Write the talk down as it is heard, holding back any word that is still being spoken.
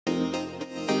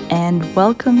and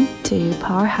welcome to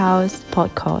Powerhouse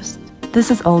Podcast.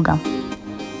 This is Olga.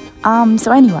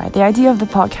 So anyway, the idea of the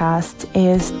podcast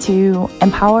is to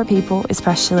empower people,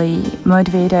 especially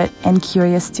motivated and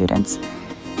curious students,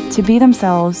 to be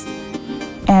themselves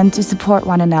and to support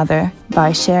one another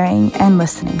by sharing and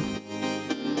listening.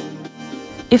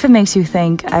 If it makes you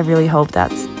think, I really hope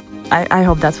I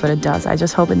hope that's what it does. I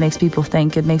just hope it makes people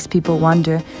think, it makes people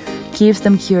wonder, keeps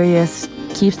them curious,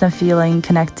 keeps them feeling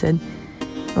connected,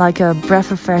 like a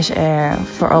breath of fresh air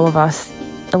for all of us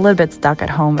a little bit stuck at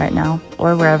home right now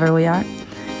or wherever we are.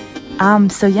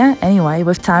 Anyway,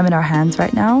 with time in our hands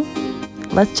right now,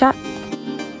 let's chat.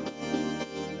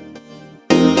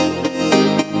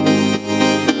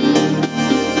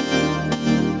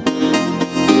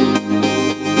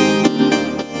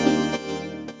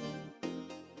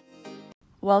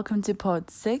 Welcome to Pod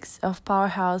 6 of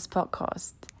Powerhouse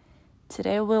Podcast.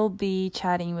 Today we'll be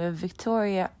chatting with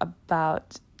Victoria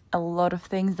about a lot of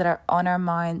things that are on our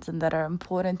minds and that are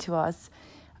important to us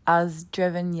as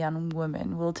driven young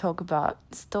women. We'll talk about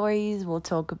stories, we'll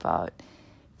talk about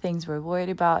things we're worried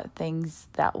about, things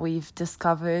that we've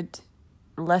discovered,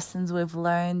 lessons we've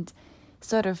learned,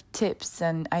 sort of tips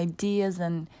and ideas,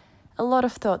 and a lot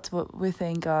of thoughts what we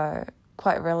think are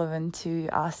quite relevant to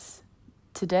us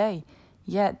today.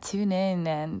 Yeah, tune in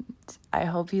and I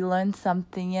hope you learned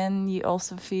something and you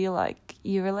also feel like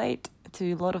you relate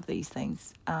to a lot of these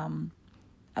things.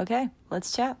 Okay,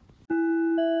 let's chat.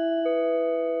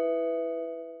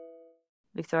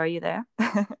 Victoria, are you there?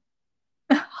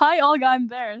 Hi, Olga, I'm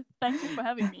there. Thank you for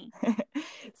having me.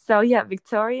 So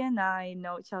Victoria and I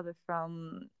know each other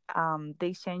from the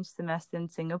exchange semester in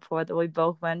Singapore that we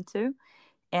both went to.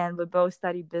 And we both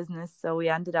studied business, so we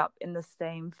ended up in the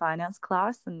same finance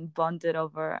class and bonded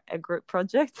over a group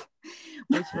project,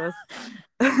 which was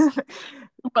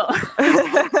well,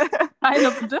 kind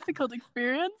of a difficult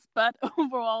experience, but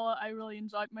overall, I really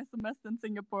enjoyed my semester in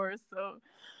Singapore, so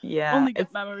only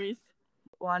good memories.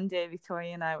 One day,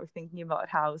 Victoria and I were thinking about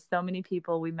how so many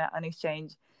people we met on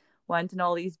exchange went on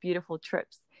all these beautiful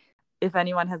trips. If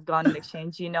anyone has gone on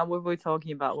exchange, you know what we're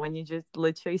talking about, when you just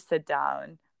literally sit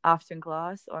down after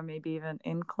class or maybe even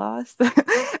in class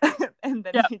and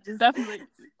then you just definitely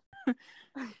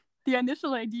the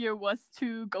initial idea was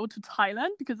to go to Thailand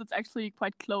because it's actually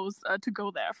quite close to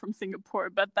go there from Singapore,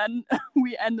 but then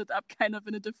we ended up kind of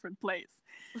in a different place.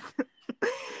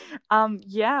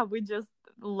 We just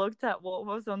looked at what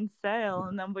was on sale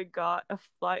and then we got a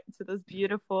flight to this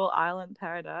beautiful island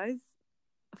paradise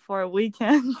for a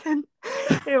weekend and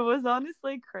it was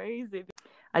honestly crazy.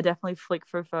 I definitely flick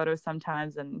through photos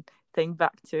sometimes and think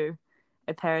back to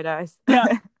a paradise.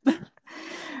 Yeah,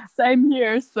 same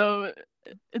here. So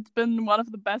it's been one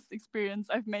of the best experiences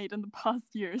I've made in the past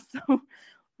year. So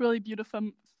really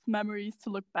beautiful memories to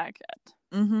look back at.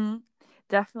 Mm-hmm.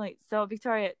 Definitely. So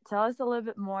Victoria, tell us a little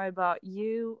bit more about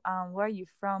you. Where are you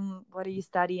from? What are you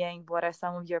studying? What are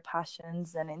some of your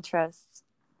passions and interests?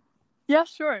 Yeah,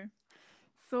 sure.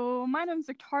 So my name is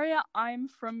Victoria. I'm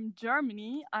from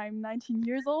Germany. I'm 19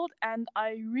 years old and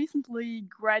I recently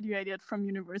graduated from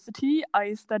university.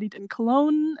 I studied in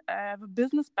Cologne. I have a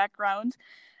business background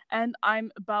and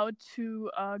I'm about to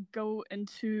go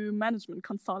into management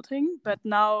consulting. But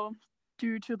now,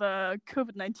 due to the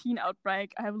COVID-19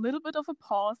 outbreak, I have a little bit of a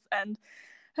pause and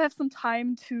have some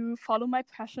time to follow my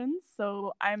passions.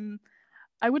 So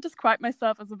I would describe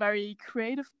myself as a very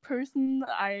creative person.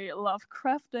 I love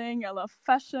crafting, I love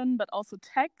fashion, but also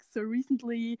tech. So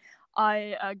recently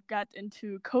I got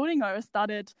into coding, or I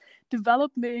started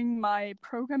developing my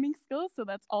programming skills. So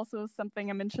that's also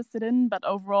something I'm interested in. But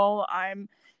overall, I'm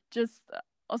just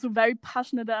also very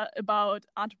passionate about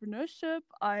entrepreneurship.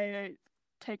 I've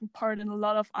taken part in a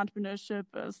lot of entrepreneurship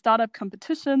startup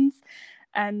competitions.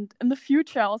 And in the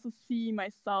future, I also see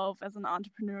myself as an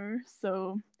entrepreneur.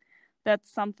 So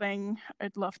that's something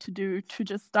I'd love to do, to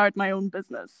just start my own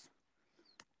business.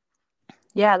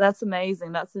 Yeah, that's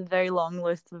amazing. That's a very long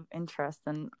list of interests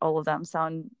and all of them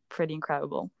sound pretty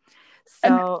incredible.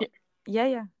 So,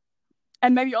 yeah.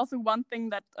 And maybe also one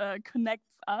thing that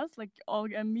connects us, like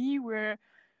Olga and me, we're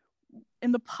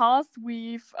in the past,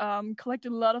 we've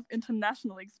collected a lot of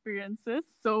international experiences.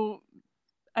 So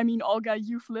I mean, Olga,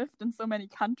 you've lived in so many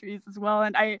countries as well.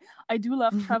 And I do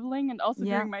love traveling. And also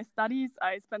during my studies,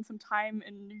 I spent some time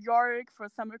in New York for a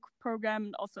summer program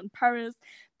and also in Paris.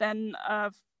 Then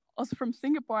also from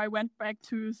Singapore, I went back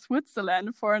to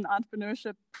Switzerland for an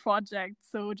entrepreneurship project.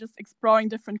 So just exploring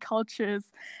different cultures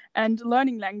and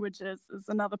learning languages is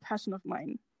another passion of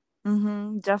mine.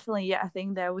 Definitely. Yeah, I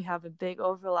think that we have a big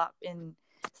overlap in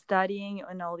studying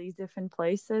in all these different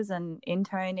places and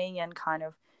interning and kind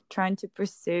of trying to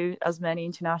pursue as many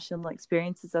international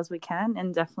experiences as we can,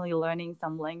 and definitely learning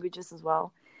some languages as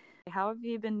well. How have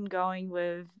you been going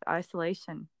with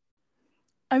isolation?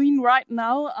 I mean, right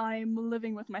now I'm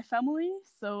living with my family,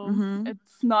 so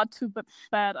it's not too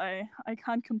bad. I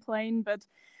can't complain, but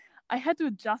I had to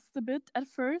adjust a bit at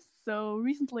first. So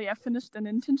recently I finished an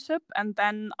internship, and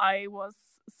then I was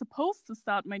supposed to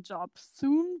start my job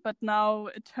soon, but now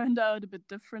it turned out a bit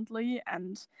differently,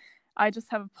 and I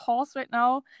just have a pause right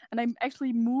now. And I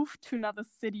actually moved to another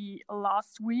city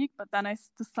last week, but then I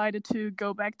decided to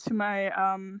go back to my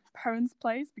parents'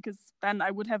 place, because then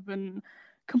I would have been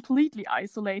completely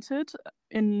isolated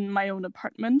in my own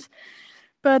apartment.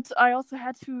 But I also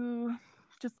had to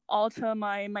just alter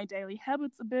my daily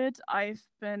habits a bit. I've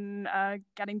been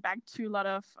getting back to a lot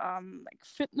of like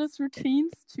fitness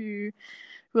routines to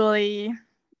really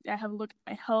have a look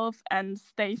at my health and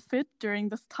stay fit during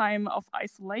this time of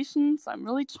isolation. So I'm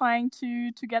really trying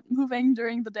to get moving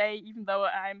during the day, even though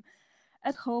I'm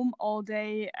at home all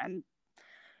day. And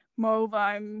moreover,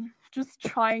 I'm just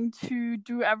trying to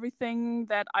do everything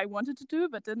that I wanted to do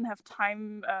but didn't have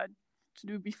time to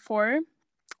do before,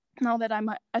 now that I'm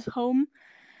at home.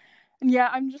 And yeah,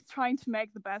 I'm just trying to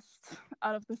make the best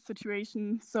out of this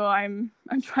situation. So I'm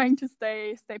trying to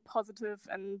stay positive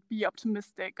and be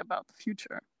optimistic about the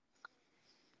future.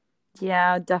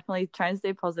 Yeah, definitely trying to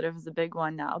stay positive is a big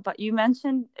one now. But you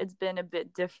mentioned it's been a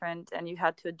bit different and you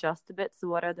had to adjust a bit. So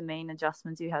what are the main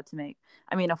adjustments you had to make?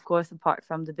 I mean, of course, apart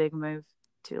from the big move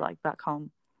to like back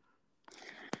home.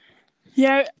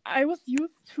 Yeah, I was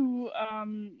used to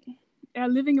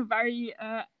living a very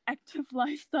active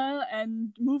lifestyle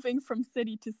and moving from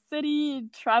city to city,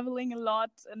 traveling a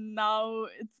lot. And now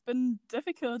it's been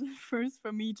difficult at first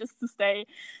for me just to stay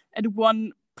at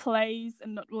one place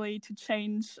and not really to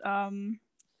change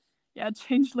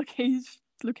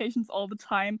locations all the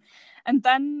time. And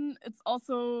then it's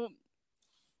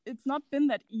not been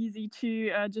that easy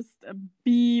to just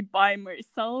be by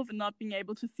myself and not being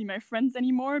able to see my friends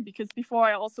anymore, because before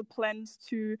I also planned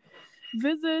to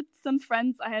visit some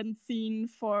friends I hadn't seen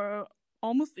for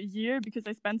almost a year because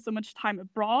I spent so much time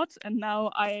abroad, and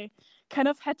now I kind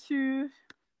of had to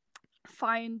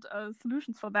find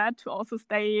solutions for that, to also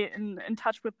stay in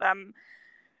touch with them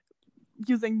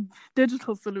using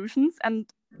digital solutions.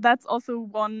 And that's also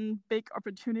one big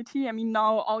opportunity. I mean,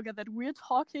 now, Olga, that we're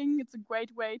talking, it's a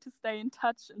great way to stay in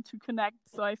touch and to connect.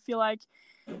 So I feel like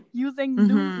using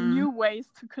new ways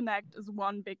to connect is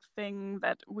one big thing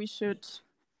that we should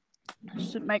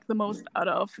make the most out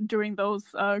of during those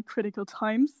critical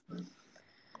times.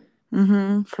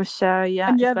 For sure, yeah.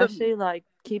 And especially like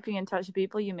keeping in touch with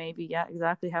people you maybe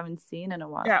exactly haven't seen in a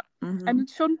while. Yeah, and it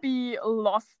shouldn't be a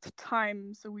lost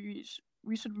time. So we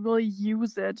should really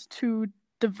use it to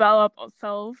develop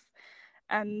ourselves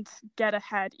and get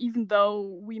ahead, even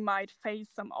though we might face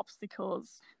some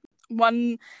obstacles.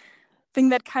 One thing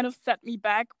that kind of set me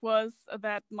back was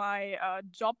that my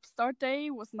job start day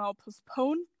was now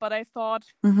postponed, but I thought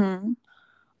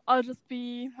I'll just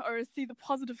see the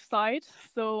positive side.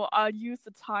 So I'll use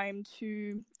the time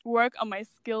to work on my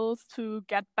skills, to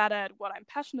get better at what I'm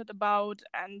passionate about,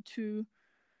 and to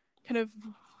kind of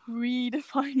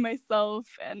redefine myself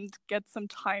and get some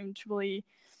time to really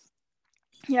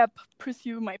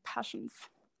pursue my passions.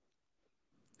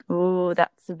 Oh,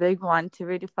 that's a big one, to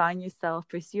redefine yourself,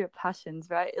 pursue your passions,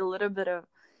 right? A little bit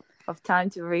of time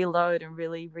to reload and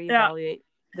really reevaluate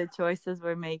the choices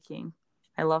we're making.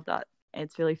 I love that.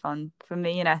 It's really fun for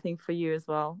me, and I think for you as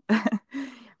well.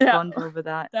 Bond over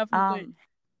that. Definitely.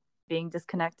 Being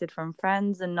disconnected from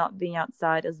friends and not being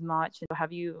outside as much.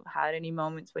 Have you had any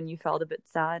moments when you felt a bit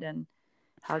sad, and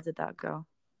how did that go?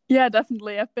 Yeah,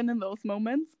 definitely. I've been in those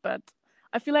moments, but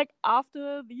I feel like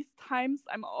after these times,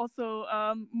 I'm also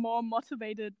more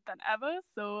motivated than ever.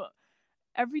 So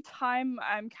every time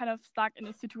I'm kind of stuck in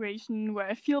a situation where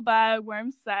I feel bad, where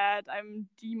I'm sad, I'm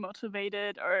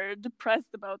demotivated or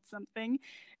depressed about something,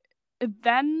 it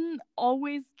then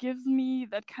always gives me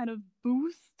that kind of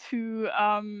boost to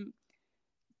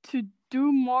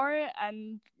do more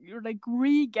and like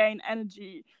regain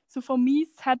energy. So for me,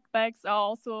 setbacks are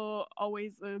also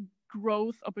always a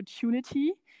growth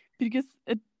opportunity, because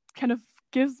it kind of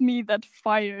gives me that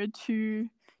fire to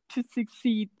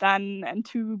succeed then and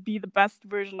to be the best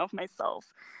version of myself.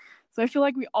 So I feel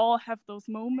like we all have those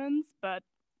moments, but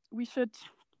we should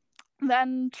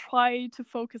then try to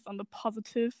focus on the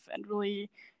positive and really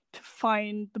to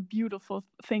find the beautiful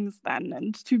things then,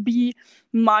 and to be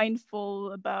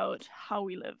mindful about how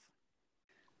we live.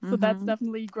 So that's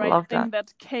definitely a great thing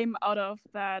that came out of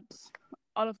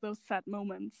those sad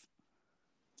moments.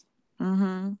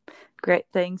 Mm-hmm. Great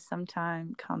things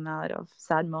sometimes come out of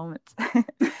sad moments.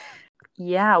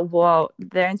 Yeah, wow,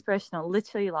 they're inspirational.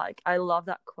 Literally, like, I love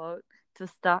that quote, to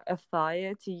start a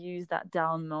fire, to use that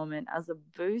down moment as a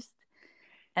boost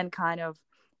and kind of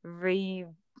re.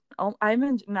 Oh,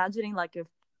 I'm imagining like a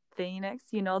phoenix,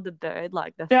 you know, the bird,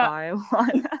 like the Yeah, fire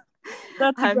one.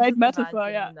 that's a I'm great just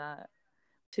metaphor. Yeah. imagining that.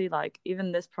 To like,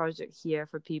 even this project here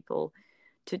for people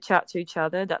to chat to each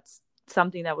other, that's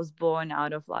something that was born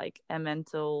out of like a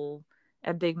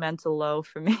big mental low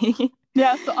for me.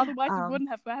 Yeah, so otherwise it um wouldn't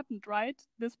have happened, right?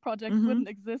 This project mhm. wouldn't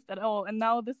exist at all. And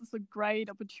now this is a great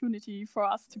opportunity for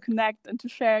us to connect and to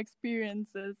share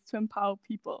experiences to empower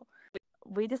people.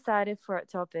 We decided for a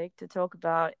topic to talk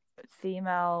about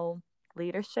female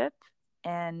leadership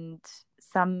and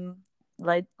some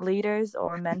leaders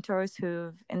or mentors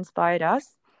who've inspired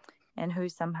us and who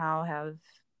somehow have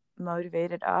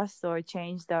motivated us or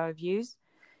changed our views,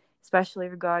 especially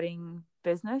regarding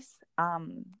business.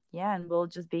 Yeah, and we'll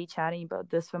just be chatting about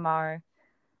this from our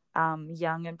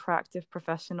young and proactive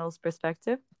professionals'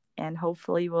 perspective, and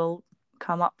hopefully we'll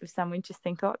come up with some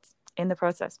interesting thoughts in the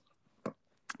process.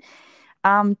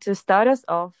 To start us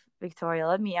off, Victoria,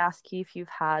 let me ask you if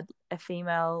you've had a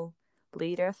female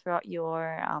leader throughout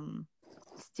your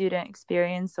student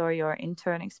experience or your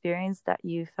intern experience that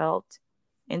you felt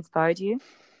inspired you.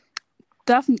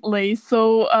 Definitely.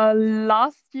 So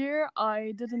last year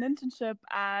I did an internship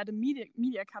at a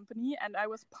media company, and I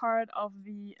was part of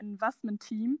the investment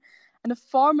team. And a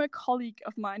former colleague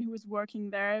of mine who was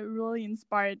working there really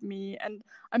inspired me, and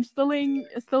I'm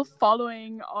still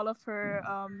following all of her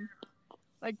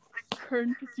like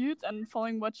current pursuits and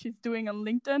following what she's doing on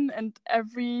LinkedIn. And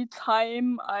every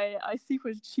time I see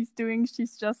what she's doing,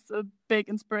 she's just a big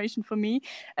inspiration for me.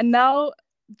 And now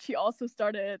she also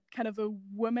started kind of a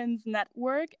women's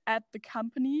network at the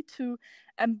company to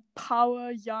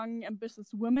empower young, ambitious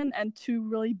women and to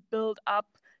really build up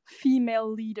female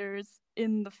leaders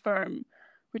in the firm,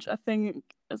 which I think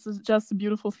is just a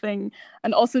beautiful thing.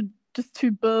 And also just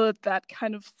to build that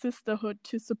kind of sisterhood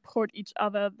to support each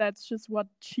other. That's just what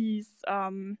she's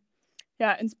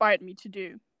inspired me to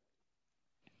do.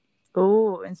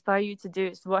 Oh, inspire you to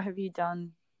do. So what have you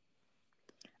done?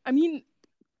 I mean,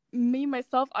 me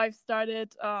myself, I've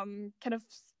started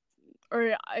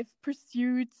I've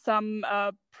pursued some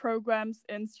programs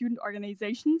in student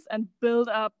organizations and build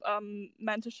up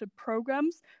mentorship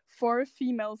programs for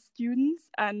female students,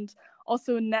 and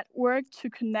also network to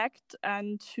connect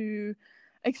and to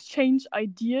exchange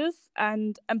ideas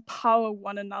and empower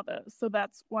one another. So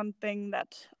that's one thing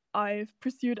that I've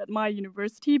pursued at my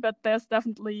university, but there's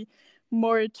definitely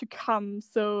more to come.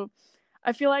 So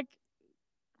I feel like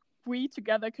we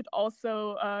together could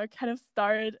also kind of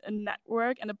start a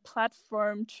network and a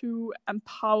platform to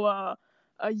empower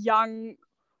young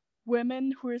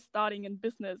women who are starting in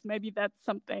business. Maybe that's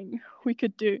something we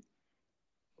could do.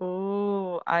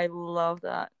 Oh, I love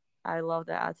that. I love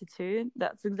that attitude.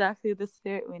 That's exactly the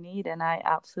spirit we need, and I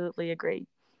absolutely agree.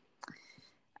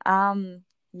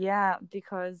 Yeah,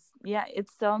 because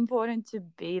it's so important to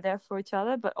be there for each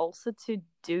other, but also to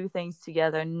do things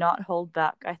together, not hold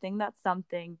back. I think that's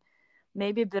something,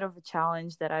 maybe a bit of a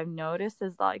challenge that I've noticed,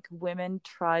 is like women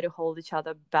try to hold each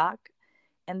other back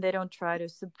and they don't try to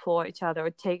support each other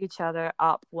or take each other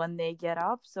up when they get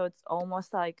up. So it's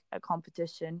almost like a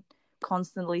competition,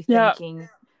 constantly Yeah, thinking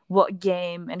what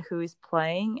game and who is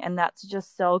playing, and that's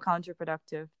just so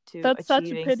counterproductive to that's such a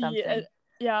achieving pity. something.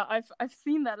 Yeah, I've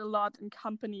seen that a lot in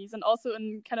companies and also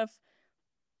in kind of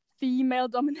female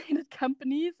dominated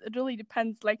companies. It really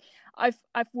depends. Like I've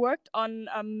worked on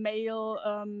male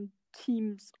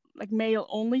teams, like male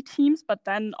only teams, but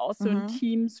then also in Mm-hmm.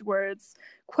 teams where it's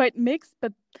quite mixed.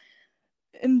 But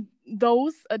in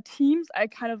those teams, I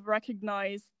kind of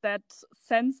recognize that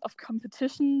sense of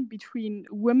competition between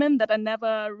women that I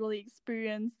never really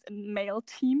experienced in male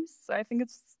teams. So I think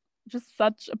it's just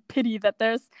such a pity that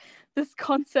there's this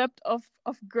concept of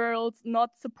girls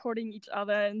not supporting each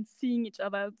other and seeing each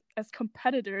other as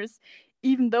competitors,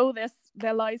 even though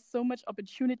there lies so much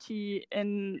opportunity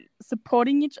in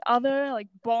supporting each other, like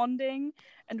bonding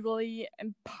and really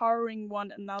empowering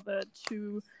one another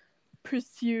to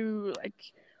pursue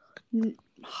like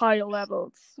higher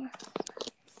levels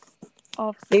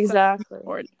of success and Exactly.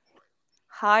 support.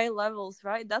 High levels,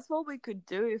 right? That's what we could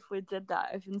do if we did that.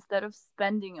 If instead of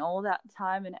spending all that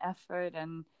time and effort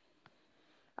and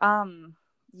um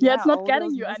Yeah, it's not all getting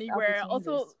those you missed anywhere. opportunities.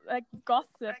 Also, like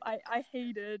gossip, I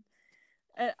hate it.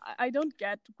 I don't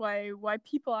get why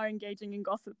people are engaging in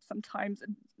gossip sometimes.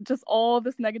 Just all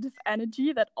this negative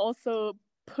energy that also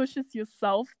pushes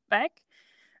yourself back.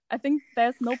 I think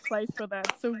there's no place for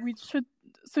that. So we should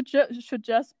should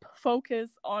just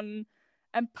focus on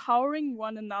empowering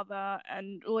one another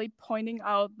and really pointing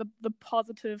out the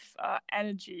positive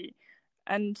energy,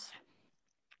 and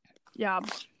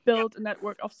build a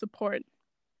network of support.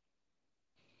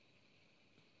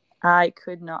 I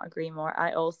could not agree more.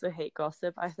 I also hate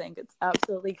gossip. I think it's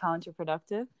absolutely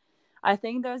counterproductive. I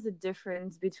think there's a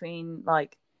difference between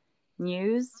like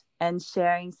news and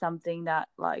sharing something that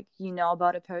like you know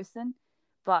about a person,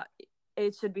 but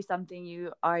it should be something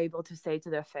you are able to say to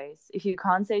their face. If you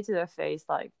can't say to their face,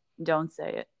 like don't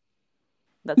say it.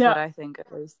 That's what I think,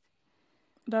 at least.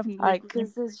 Definitely. Like,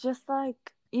 because it's just like,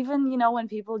 even, you know, when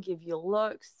people give you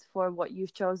looks for what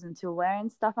you've chosen to wear and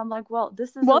stuff, I'm like, well,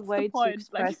 this is What's a way the point? to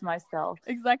express myself.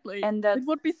 Exactly. And that's it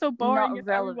would be so boring if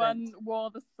relevant. Everyone wore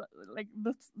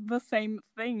the same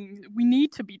thing. We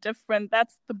need to be different.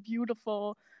 That's the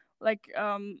beautiful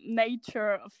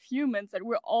nature of humans, that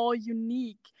we're all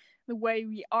unique the way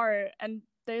we are, and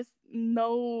there's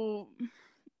no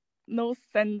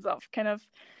sense of kind of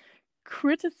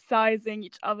criticizing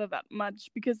each other that much,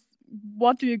 because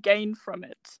what do you gain from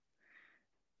it?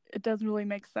 It doesn't really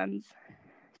make sense.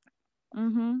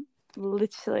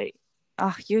 Literally.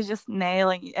 Oh, you're just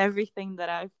nailing everything that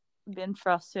I've been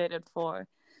frustrated for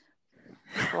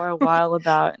a while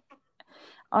about.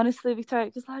 Honestly, Victoria,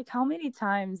 because like, how many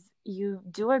times you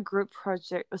do a group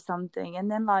project or something, and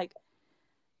then like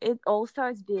it all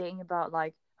starts being about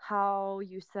like how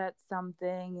you said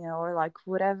something, you know, or like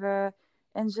whatever,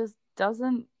 and just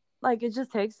doesn't, like, it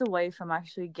just takes away from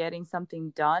actually getting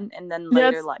something done, and then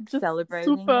later like just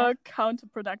celebrating super it.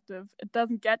 counterproductive. It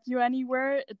doesn't get you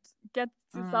anywhere. It gets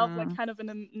yourself like kind of in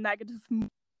a negative mood.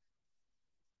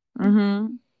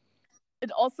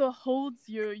 It also holds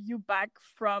you back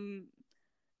from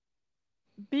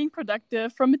being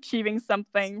productive, from achieving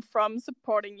something, from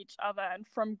supporting each other, and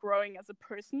from growing as a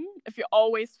person. If you're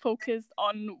always focused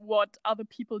on what other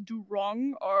people do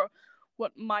wrong, or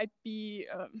what might be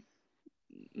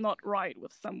not right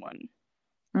with someone.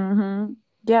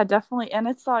 Yeah, definitely. And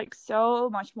it's like so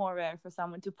much more rare for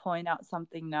someone to point out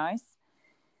something nice.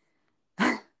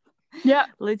 Yeah.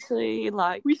 Literally,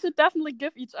 like, we should definitely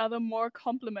give each other more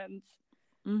compliments.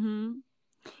 You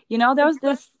know, there was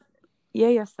this...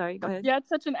 Yeah, sorry, go ahead. Yeah, it's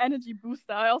such an energy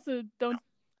booster. I also don't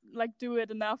do it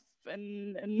enough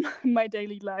in my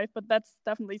daily life, but that's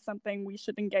definitely something we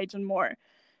should engage in more.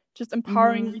 Just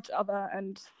empowering each other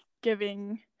and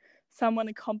giving someone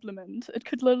a compliment. It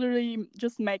could literally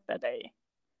just make their day.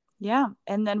 Yeah,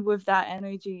 and then with that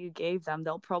energy you gave them,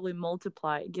 they'll probably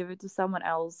multiply it, give it to someone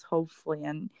else, hopefully,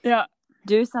 and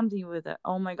do something with it.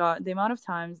 Oh my god, the amount of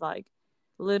times like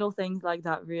little things like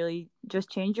that really just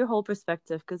change your whole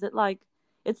perspective, because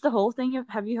it's the whole thing of,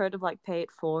 have you heard of like Pay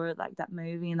It Forward, like that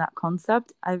movie and that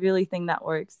concept? I really think that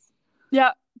works.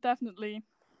 Yeah, definitely.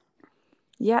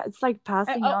 Yeah, it's like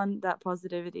passing on that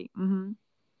positivity.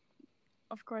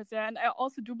 Of course, yeah. And I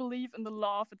also do believe in the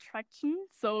law of attraction.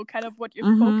 So kind of what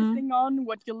you're focusing on,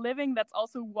 what you're living, that's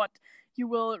also what you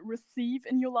will receive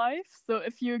in your life. So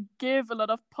if you give a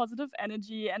lot of positive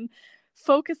energy and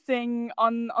focusing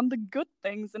on the good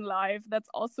things in life, that's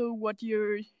also what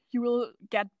you will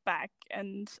get back,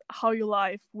 and how your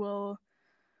life will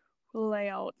lay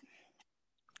out.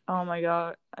 Oh my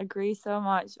god, I agree so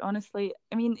much. Honestly,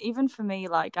 I mean, even for me,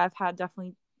 like, I've had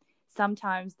definitely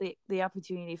sometimes the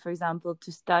opportunity, for example,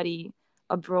 to study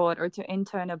abroad or to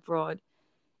intern abroad.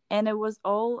 And it was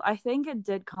all, I think it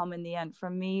did come in the end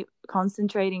from me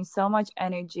concentrating so much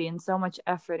energy and so much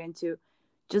effort into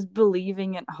just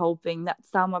believing and hoping that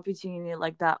some opportunity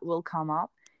like that will come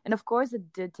up. And of course,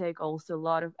 it did take also a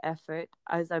lot of effort,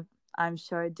 as I'm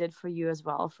sure it did for you as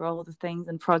well, for all the things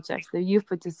and projects that you've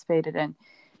participated in.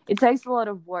 It takes a lot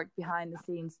of work behind the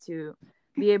scenes to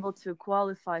be able to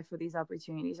qualify for these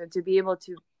opportunities, or to be able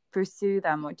to pursue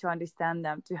them, or to understand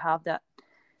them, to have that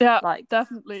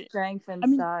definitely strength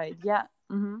inside.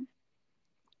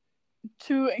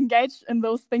 To engage in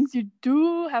those things, you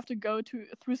do have to go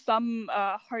through some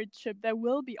hardship. There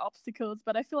will be obstacles,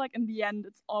 but I feel like in the end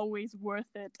it's always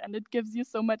worth it, and it gives you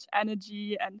so much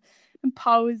energy and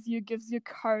empowers you, gives you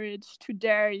courage to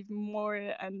dare even more,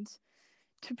 and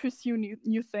to pursue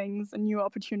new things and new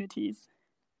opportunities.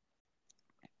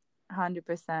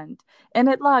 100%. And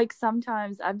it, like,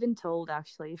 sometimes I've been told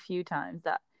actually a few times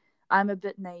that I'm a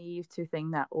bit naive to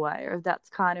think that way, or that's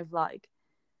kind of like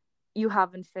you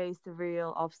haven't faced a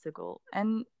real obstacle.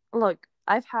 And look,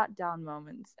 I've had down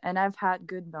moments and I've had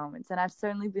good moments, and I've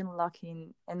certainly been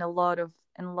lucky in a lot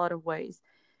of ways.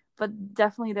 But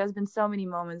definitely there's been so many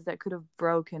moments that could have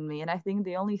broken me, and I think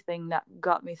the only thing that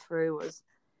got me through was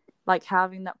like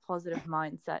having that positive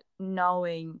mindset,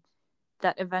 knowing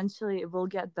that eventually it will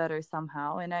get better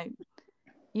somehow. And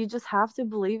you just have to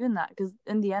believe in that, because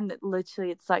in the end,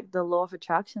 it's like the law of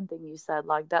attraction thing you said.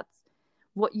 Like, that's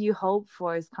what you hope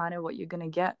for is kind of what you're gonna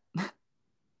get.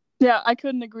 Yeah, I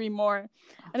couldn't agree more.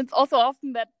 And it's also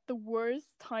often that the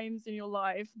worst times in your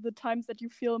life, the times that you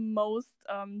feel most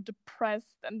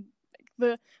depressed, and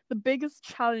the biggest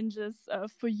challenges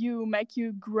for you make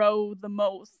you grow the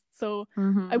most. So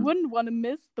I Mm-hmm. wouldn't want to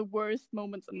miss the worst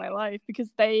moments in my life, because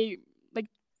they like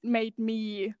made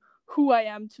me who I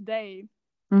am today,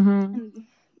 Mm-hmm. and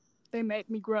they made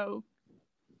me grow.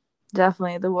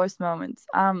 Definitely the worst moments.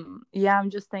 Yeah, I'm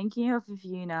just thinking of a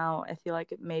few now. I feel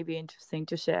like it may be interesting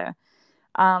to share.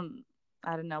 Um,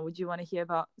 I don't know. Would you want to hear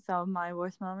about some of my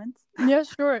worst moments? Yeah,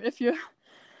 sure. If you're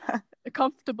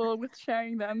comfortable with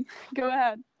sharing them, go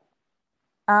ahead.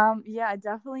 Yeah, I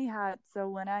definitely had. So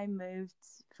when I moved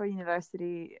for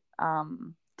university,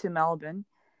 to Melbourne,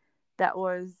 that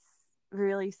was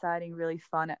really exciting, really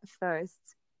fun at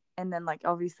first. And then, like,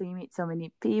 obviously you meet so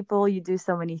many people, you do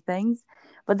so many things.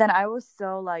 But then I was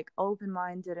so like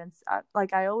open-minded, and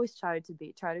like I always try to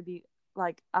be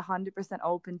like 100%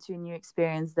 open to a new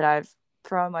experience that I've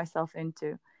thrown myself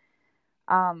into.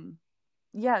 Um,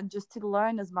 yeah, just to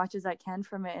learn as much as I can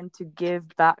from it, and to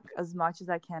give back as much as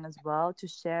I can as well, to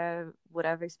share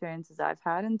whatever experiences I've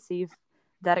had, and see if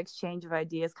that exchange of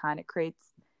ideas kind of creates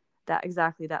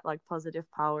that like positive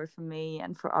power for me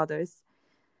and for others,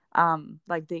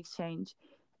 like the exchange.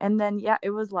 And then yeah, it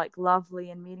was like lovely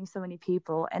and meeting so many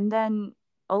people. And then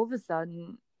all of a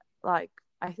sudden, like,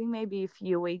 I think maybe a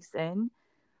few weeks in,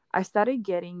 I started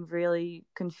getting really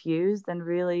confused and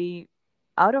really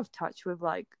out of touch with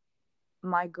like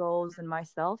my goals and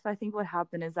myself. I think what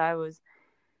happened is I was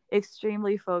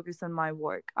extremely focused on my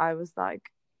work. I was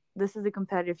like, this is a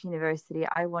competitive university.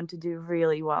 I want to do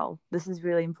really well. This is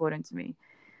really important to me.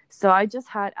 So I just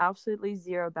had absolutely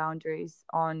zero boundaries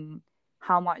on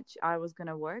how much I was going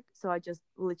to work. So I just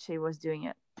literally was doing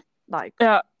it like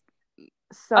Yeah,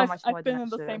 so I've much more I've than been I in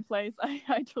the should have. same place.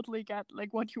 I totally get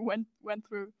like what you went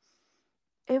through.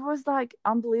 It was like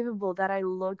unbelievable that I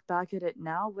look back at it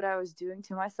now, what I was doing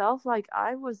to myself. Like,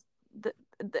 it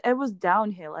was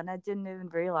downhill and I didn't even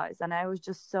realize. And I was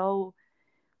just so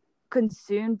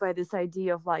consumed by this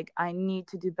idea of like, I need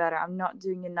to do better, I'm not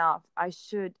doing enough, I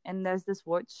should. And there's this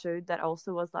word should that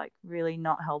also was like really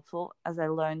not helpful, as I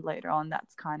learned later on.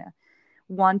 That's kind of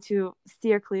one to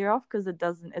steer clear of, because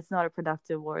it's not a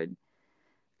productive word,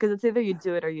 because it's either you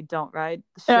do it or you don't, right?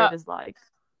 Should Yeah, is like,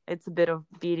 it's a bit of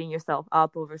beating yourself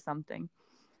up over something.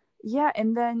 Yeah.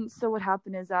 And then so what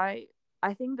happened is I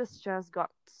think the stress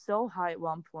got so high at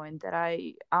one point that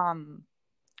I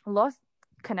lost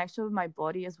connection with my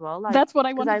body as well, like, that's what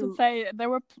I because wanted to say. There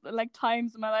were like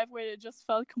times in my life where I just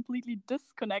felt completely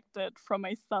disconnected from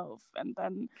myself, and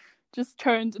then just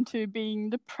turned into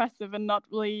being depressive and not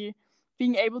really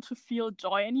being able to feel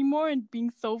joy anymore, and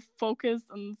being so focused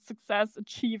on success,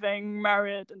 achieving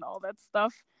merit, and all that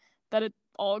stuff, that it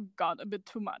all got a bit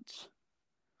too much.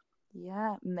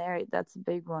 yeah, married, that's a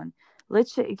big one.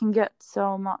 Literally, it can get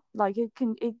so much, like,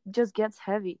 it just gets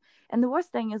heavy. And the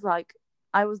worst thing is, like,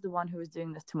 I was the one who was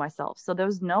doing this to myself, so there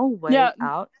was no way Yeah,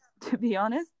 out, to be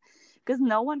honest, because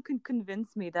no one could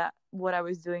convince me that what I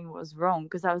was doing was wrong,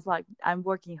 because I was like, I'm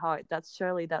working hard, that's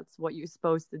what you're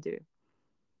supposed to do.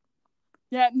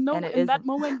 yeah, And no, it in that isn't.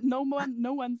 moment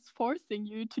no one's forcing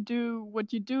you to do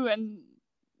what you do, and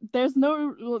there's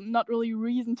no not really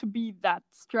reason to be that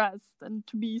stressed and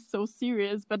to be so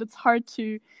serious, but it's hard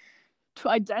to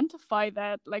identify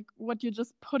that, like what you're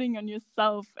just putting on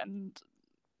yourself, and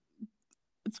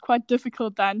it's quite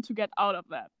difficult then to get out of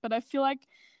that. But I feel like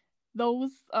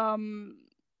those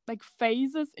like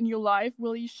phases in your life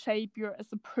really shape you as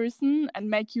a person and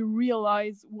make you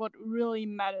realize what really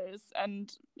matters,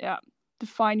 and yeah,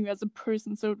 define you as a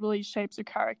person, so it really shapes your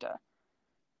character.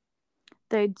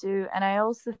 They do. And I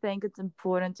also think it's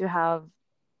important to have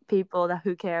people that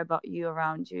who care about you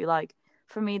around you. Like,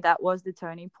 for me, that was the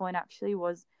turning point, actually,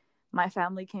 was my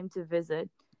family came to visit,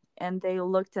 and they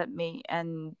looked at me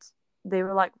and they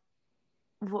were like,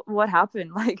 what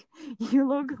happened? Like, you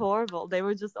look horrible. They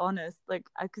were just honest. Like,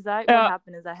 because what Yeah,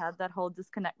 happened is I had that whole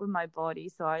disconnect with my body.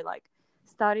 So I like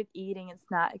started eating and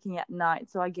snacking at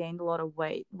night. So I gained a lot of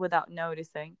weight without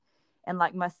noticing. And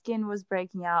like my skin was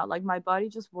breaking out. Like my body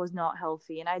just was not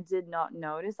healthy. And I did not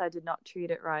notice. I did not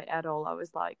treat it right at all. I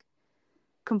was like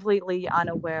completely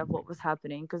unaware of what was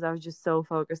happening, because I was just so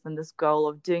focused on this goal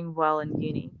of doing well in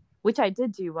uni, which I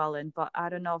did do well in, but I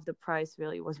don't know if the price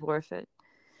really was worth it.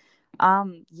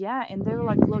 Yeah, and they were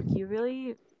like, look,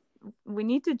 we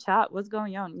need to chat, what's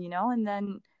going on, and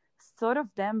then sort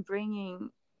of them bringing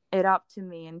it up to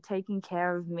me and taking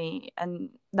care of me. And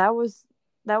that was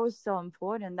so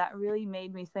important. That really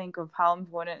made me think of how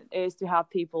important it is to have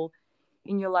people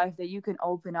in your life that you can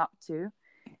open up to,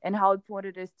 and how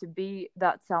important it is to be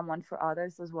that someone for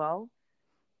others as well.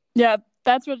 Yeah,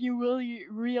 that's what you really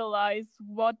realize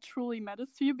what truly matters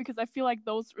to you, because I feel like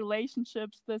those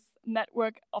relationships, this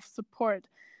network of support,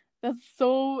 that's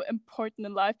so important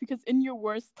in life, because in your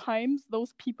worst times,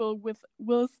 those people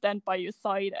will stand by your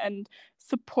side and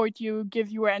support you, give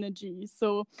you energy.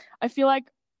 So I feel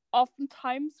like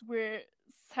oftentimes we're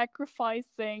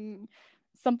sacrificing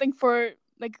something for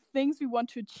like things we want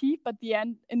to achieve, but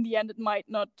in the end it might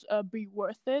not be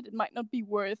worth it. It might not be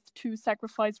worth to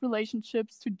sacrifice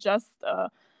relationships to just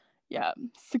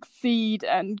succeed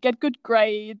and get good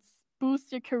grades,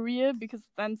 boost your career, because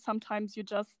then sometimes you're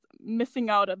just missing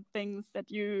out on things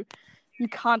that you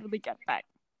can't really get back.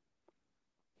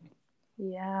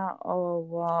 Yeah, oh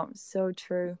wow, so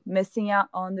true. Missing out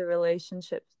on the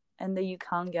relationships and that you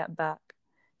can't get back.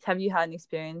 Have you had an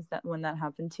experience that when that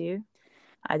happened to you?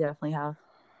 I definitely have.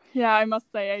 Yeah, I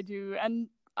must say I do, and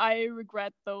I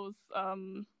regret those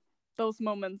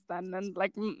moments then, and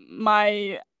like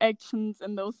my actions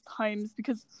in those times,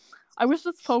 because I was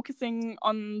just focusing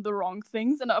on the wrong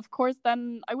things. And of course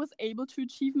then I was able to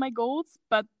achieve my goals,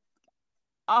 but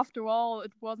after all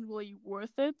it wasn't really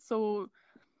worth it. So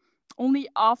only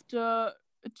after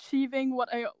achieving what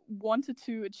I wanted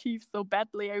to achieve so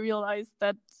badly, I realized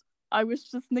that I was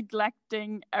just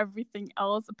neglecting everything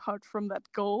else apart from that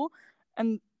goal,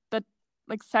 and that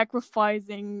like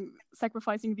sacrificing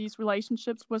these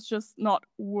relationships was just not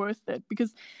worth it,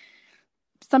 because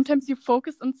sometimes you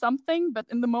focus on something, but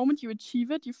in the moment you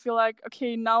achieve it, you feel like,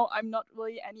 okay, now I'm not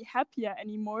really any happier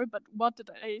anymore, but what did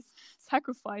I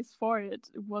sacrifice for it?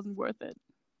 It wasn't worth it.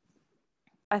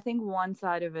 I think one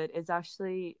side of it is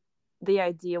actually the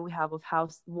idea we have of how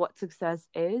what success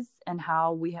is and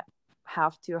how we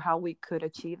have to, or how we could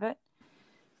achieve it.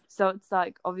 So it's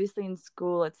like obviously in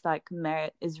school it's like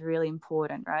merit is really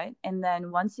important, right? And then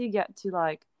once you get to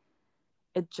like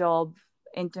a job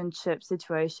internship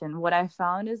situation, what I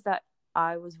found is that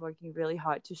I was working really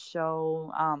hard to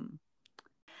show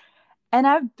and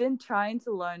I've been trying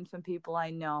to learn from people I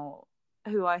know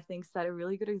who I think set a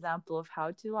really good example of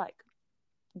how to like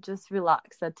just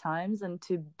relax at times and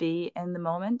to be in the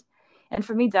moment. And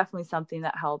for me, definitely something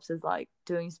that helps is like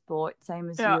doing sport, same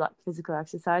as you, Yeah. like physical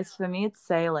exercise. For me, it's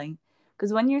sailing.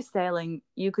 Because when you're sailing,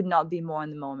 you could not be more in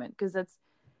the moment, because it's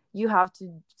you have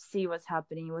to see what's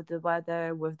happening with the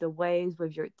weather, with the waves,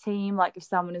 with your team. Like if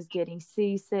someone is getting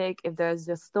seasick, if there's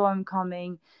a storm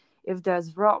coming, if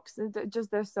there's rocks,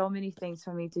 just there's so many things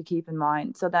for me to keep in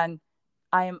mind. So then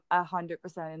I am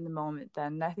 100% in the moment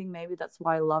then. And I think maybe that's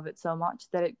why I love it so much,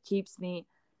 that it keeps me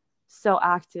so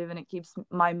active and it keeps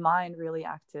my mind really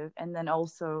active, and then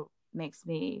also makes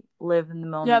me live in the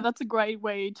Yeah, moment. that's a great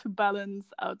way to balance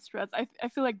out stress. I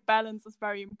feel like balance is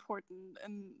very important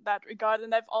in that regard.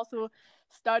 And I've also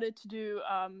started to do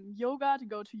yoga, to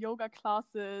go to yoga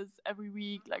classes every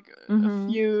week, like a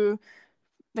few,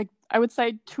 like I would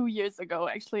say 2 years ago,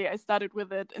 actually, I started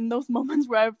with it in those moments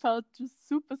where I felt just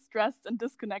super stressed and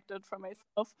disconnected from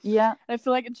myself. Yeah. I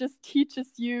feel like it just teaches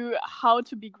you how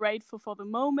to be grateful for the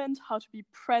moment, how to be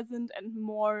present and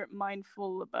more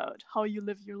mindful about how you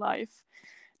live your life,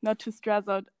 not to stress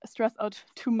out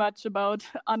too much about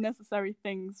unnecessary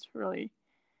things, really.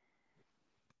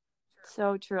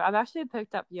 So true. I've actually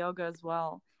picked up yoga as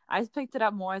well. I picked it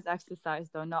up more as exercise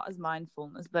though, not as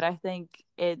mindfulness, but I think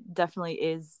it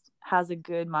definitely has a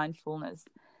good mindfulness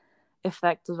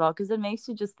effect as well, because it makes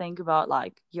you just think about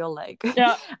like your leg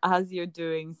Yeah. as you're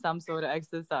doing some sort of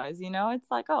exercise.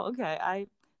 It's like, oh, okay,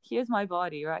 here's my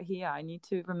body right here, I need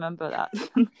to remember that.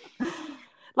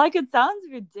 Like it sounds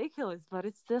ridiculous, but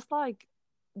it's just like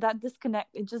that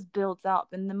disconnect, it just builds up,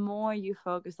 and the more you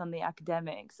focus on the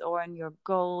academics or on your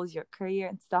goals, your career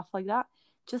and stuff like that,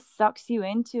 just sucks you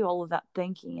into all of that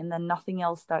thinking, and then nothing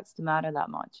else starts to matter that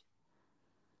much.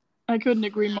 I couldn't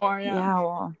agree more. Yeah. Yeah,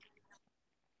 well,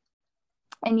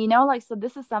 and like, so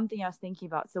this is something I was thinking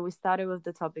about. So we started with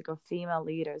the topic of female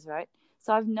leaders, right?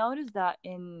 So I've noticed that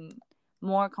in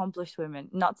more accomplished women,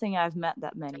 not saying I've met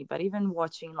that many, but even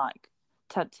watching like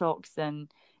TED Talks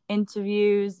and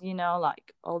interviews,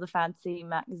 like all the fancy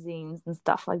magazines and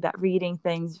stuff like that, reading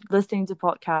things, listening to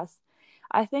podcasts,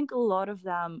 I think a lot of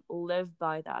them live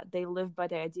by that. They live by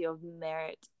the idea of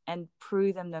merit and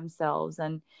proving themselves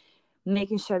and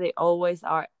making sure they always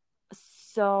are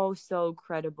so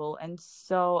credible and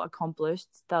so accomplished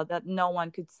that no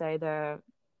one could say they're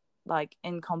like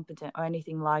incompetent or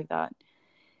anything like that.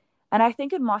 And I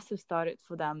think it must have started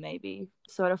for them, maybe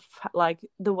sort of like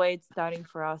the way it's starting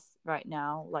for us right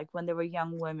now. Like when they were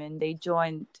young women, they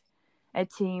joined a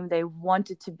team, they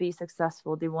wanted to be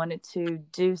successful, they wanted to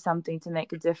do something to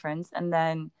make a difference, and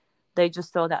then they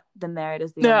just saw that the merit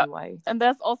is the Yeah, only way. and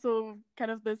there's also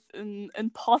kind of this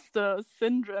imposter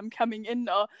syndrome coming in,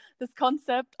 or this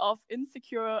concept of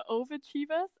insecure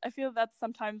overachievers. I feel that's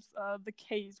sometimes the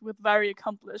case with very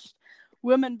accomplished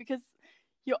women, because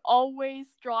you're always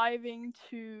striving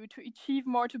to achieve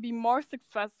more, to be more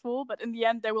successful, but in the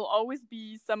end there will always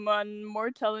be someone more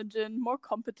intelligent, more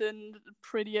competent,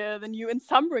 prettier than you in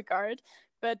some regard.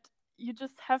 But you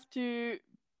just have to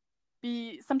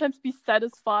sometimes be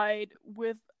satisfied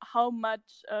with how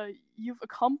much you've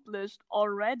accomplished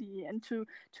already, and to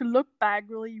look back,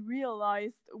 really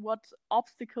realize what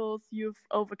obstacles you've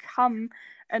overcome,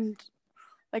 and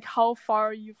like how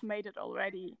far you've made it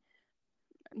already.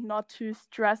 Not to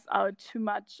stress out too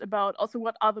much about also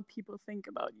what other people think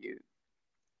about you.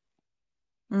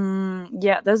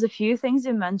 Yeah, there's a few things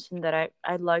you mentioned that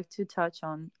I'd like to touch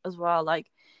on as well.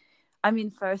 Like, I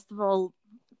mean, first of all,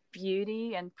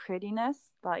 beauty and prettiness,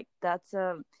 like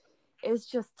it's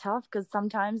just tough because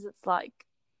sometimes it's like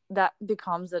that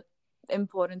becomes an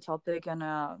important topic in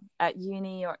at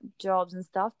uni or jobs and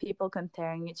stuff, people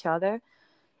comparing each other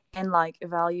and like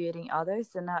evaluating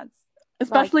others, and that's like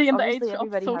Especially in the age obviously of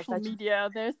everybody has social such media,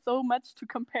 there's so much to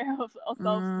compare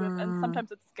ourselves with, and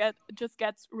sometimes it just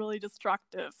gets really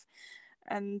destructive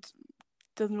and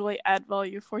doesn't really add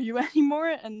value for you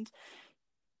anymore, and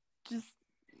just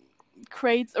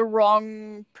creates a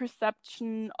wrong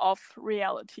perception of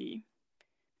reality.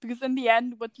 Because in the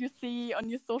end, what you see on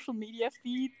your social media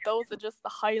feed, those are just the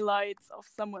highlights of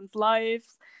someone's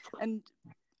lives, and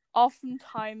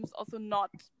oftentimes also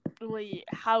not really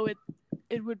how it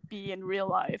would be in real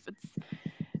life. It's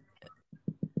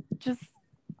just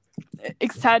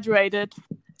exaggerated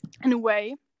in a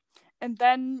way. And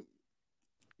then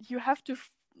you have to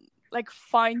like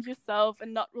find yourself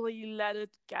and not really let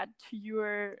it get to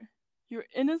your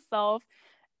inner self,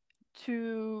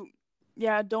 to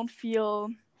don't feel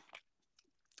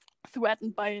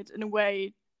threatened by it in a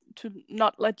way, to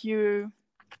not let you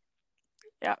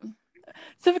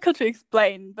it's difficult to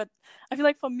explain, but I feel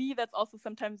like for me that's also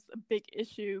sometimes a big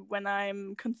issue when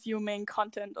I'm consuming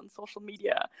content on social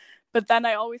media. But then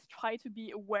I always try to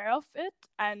be aware of it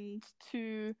and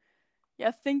to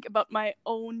think about my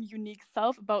own unique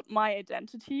self, about my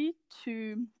identity,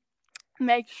 to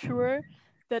make sure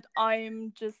that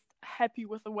I'm just happy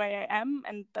with the way I am,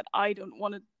 and that I don't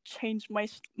want to change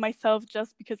myself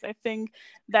just because I think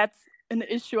that's an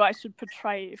issue I should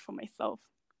portray for myself.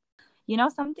 You know,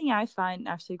 something I find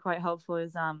actually quite helpful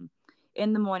is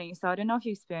in the morning. So I don't know if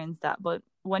you experienced that, but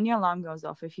when your alarm goes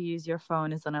off, if you use your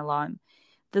phone as an alarm,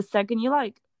 the second you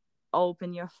like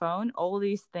open your phone, all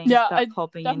these things start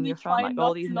popping in your phone, like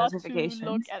all these notifications.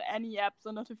 To look at any apps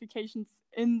or notifications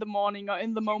in the morning or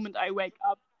in the moment I wake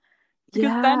up.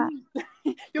 Because then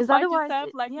you find yourself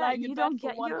like lying in bed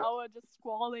for 1 hour just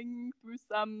scrolling through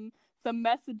some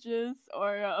messages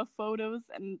or photos,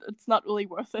 and it's not really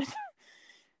worth it.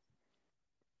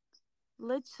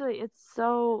 Literally, it's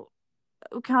so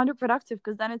counterproductive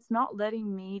because then it's not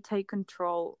letting me take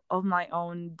control of my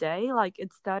own day. Like,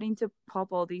 it's starting to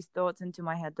pop all these thoughts into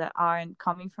my head that aren't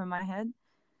coming from my head.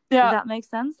 Does that make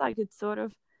sense? Like, it's sort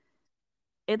of,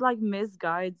 it like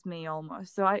misguides me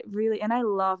almost. So I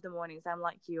love the mornings. I'm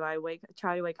like you,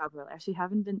 try to wake up early. I actually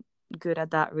haven't been good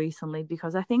at that recently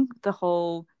because I think the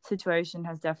whole situation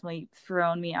has definitely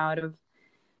thrown me out of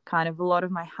kind of a lot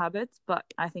of my habits, but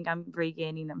I think I'm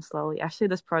regaining them slowly. Actually,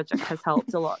 this project has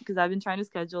helped a lot because I've been trying to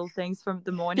schedule things from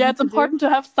the morning. It's important to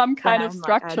have some kind of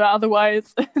structure,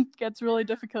 otherwise it gets really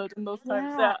difficult in those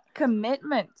times.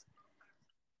 Commitment.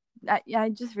 I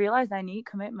just realized I need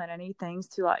commitment. I need things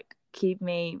to like keep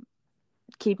me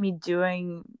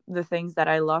doing the things that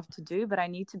I love to do, but I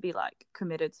need to be like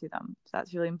committed to them. So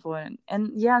that's really important.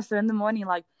 And so in the morning,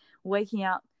 like waking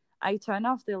up, I turn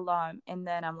off the alarm and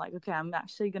then I'm like, okay, I'm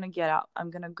actually going to get up.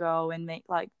 I'm going to go and make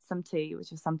like some tea,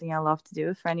 which is something I love to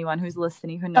do. For anyone who's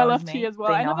listening who knows I love me, tea as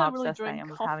well. they know how really obsessed I am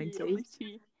with having tea. Only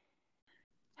tea.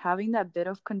 Having that bit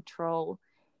of control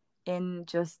in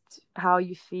just how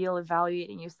you feel,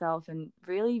 evaluating yourself, and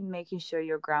really making sure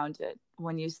you're grounded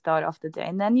when you start off the day.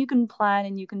 And then you can plan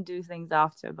and you can do things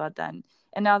after,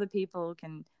 and other people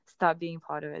can start being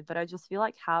part of it. But I just feel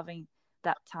like having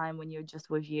that time when you're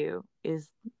just with you is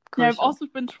crucial. I've also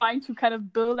been trying to kind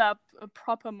of build up a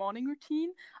proper morning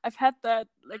routine. I've had that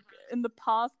like in the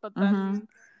past, but then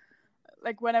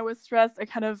like when I was stressed, I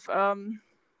kind of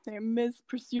miss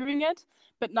pursuing it.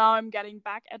 But now I'm getting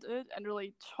back at it and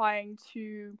really trying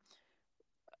to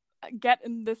get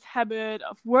in this habit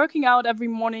of working out every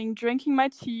morning, drinking my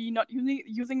tea, not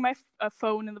using my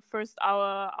phone in the first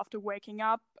hour after waking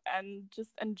up, and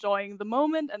just enjoying the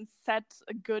moment and set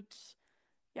a good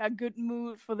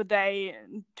mood for the day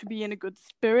and to be in a good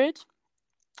spirit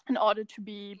in order to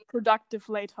be productive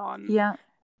later on. Yeah.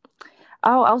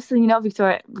 Oh, also,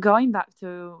 Victoria, going back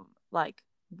to like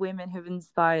women who've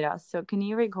inspired us. So can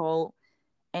you recall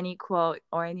any quote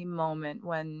or any moment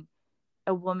when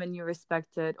a woman you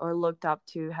respected or looked up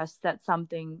to has said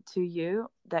something to you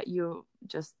that you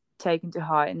just taken to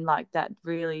heart and like that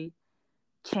really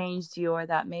changed you, or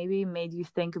that maybe made you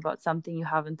think about something you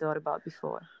haven't thought about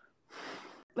before?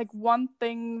 Like one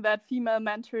thing that female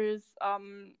mentors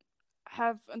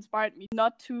have inspired me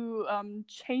not to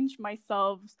change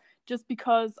myself just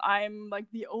because I'm like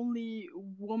the only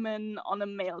woman on a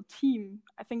male team.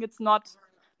 I think it's not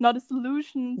a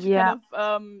solution to kind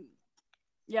of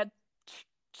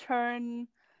turn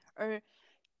or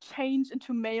change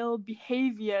into male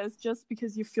behaviors just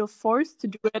because you feel forced to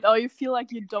do it or you feel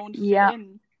like you don't fit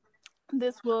in.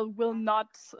 This will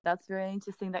not. That's very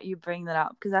interesting that you bring that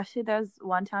up, because actually there's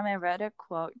one time I read a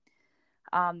quote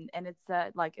and it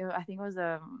said, like, I think it was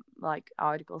a like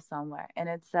article somewhere, and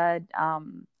it said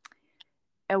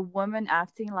a woman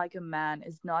acting like a man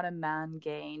is not a man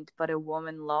gained but a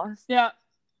woman lost. Yeah.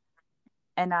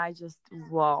 And I just,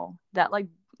 whoa, that like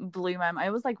blew my mind.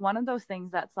 It was like one of those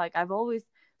things that's like I've always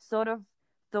sort of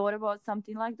thought about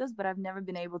something like this, but I've never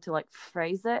been able to like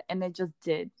phrase it, and it just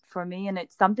did for me, and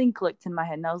it something clicked in my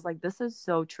head and I was like, this is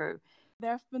so true.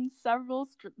 There have been several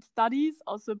studies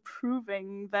also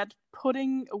proving that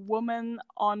putting a woman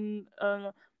on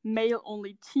a male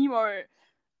only team or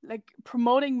like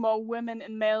promoting more women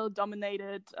in male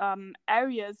dominated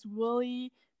areas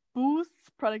really boosts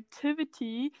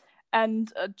productivity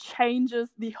and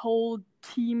changes the whole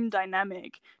team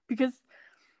dynamic, because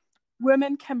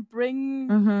women can bring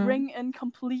in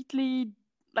completely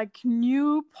like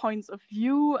new points of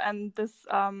view and this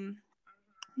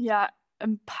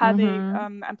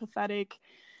empathetic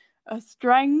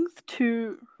strength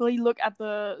to really look at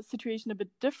the situation a bit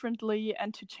differently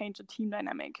and to change the team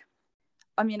dynamic.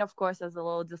 I mean, of course, as a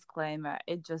little disclaimer,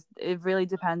 it really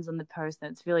depends on the person.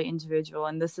 It's really individual,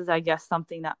 and this is, I guess,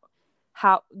 something that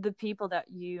how the people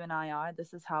that you and I are,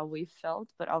 this is how we felt,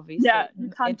 but obviously you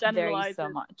can't generalize varies so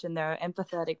much, and there are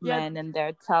empathetic men and there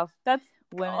are tough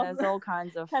women. There's all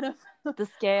kinds of kind of the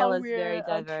scale is very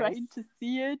diverse. Trying to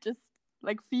see it, just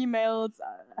like females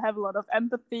have a lot of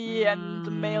empathy and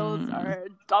the males are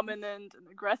dominant and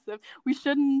aggressive. We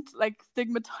shouldn't like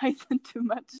stigmatize it too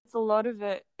much. A lot of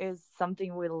it is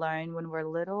something we learn when we're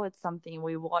little. It's something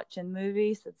we watch in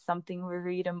movies. It's something we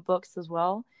read in books as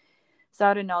well. So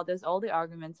I don't know, there's all the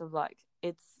arguments of like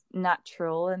it's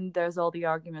natural, and there's all the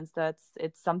arguments that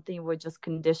it's something we're just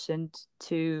conditioned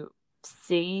to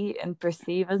see and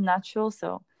perceive as natural.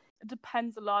 So it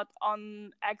depends a lot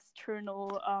on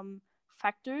external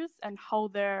factors and how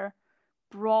they're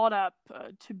brought up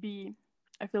to be.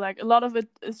 I feel like a lot of it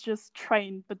is just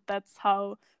trained, but that's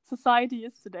how society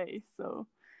is today. So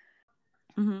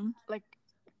like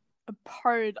a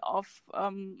part of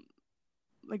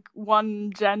like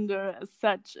one gender as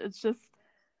such. It's just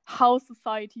how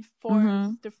society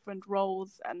forms different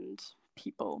roles and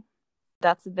people.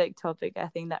 That's a big topic. I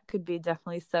think that could be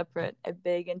definitely a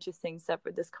big, interesting,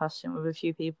 separate discussion with a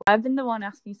few people. I've been the one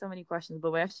asking so many questions,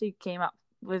 but we actually came up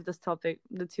with this topic,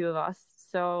 the two of us.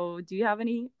 So do you have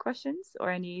any questions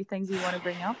or any things you want to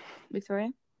bring up,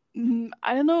 Victoria?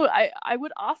 I don't know. I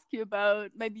would ask you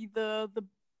about maybe the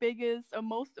biggest or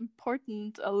most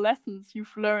important lessons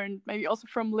you've learned, maybe also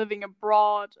from living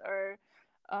abroad or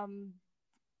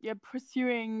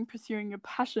pursuing your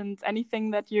passions, anything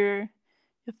that you're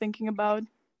thinking about,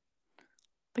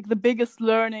 like the biggest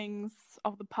learnings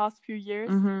of the past few years.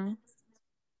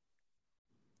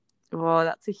 Well,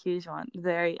 that's a huge one.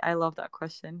 I love that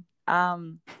question.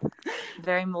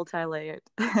 Very multi-layered.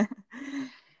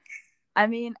 I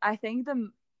mean, I think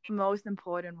the most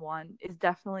important one is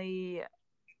definitely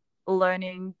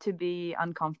learning to be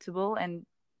uncomfortable, and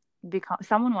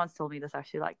someone once told me this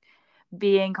actually, like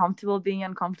being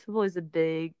uncomfortable is a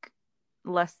big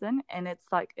lesson, and it's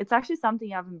actually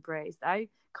something I've embraced. I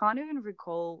can't even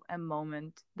recall a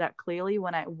moment that clearly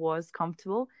when I was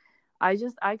comfortable. I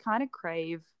kind of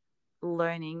crave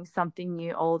learning something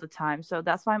new all the time, so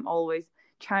that's why I'm always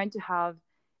trying to have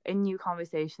a new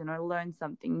conversation or learn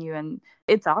something new. And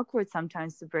it's awkward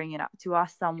sometimes to bring it up, to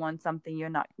ask someone something you're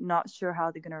not sure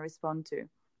how they're going to respond to.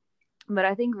 But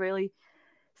I think really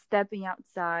stepping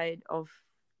outside of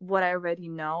what I already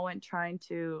know and trying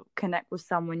to connect with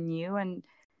someone new, and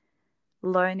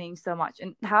learning so much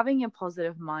and having a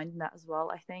positive mind in that as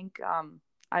well. I think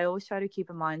I always try to keep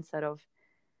a mindset of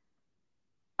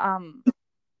um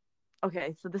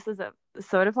okay, so this is a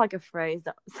sort of like a phrase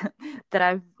that that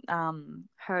I've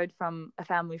heard from a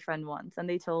family friend once, and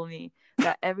they told me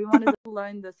that everyone has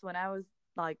learned this when I was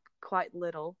like quite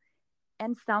little,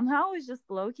 and somehow it's just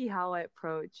low-key how I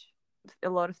approach a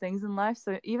lot of things in life.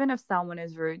 So even if someone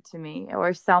is rude to me, or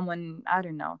if someone, I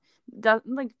don't know, does,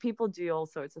 like, people do all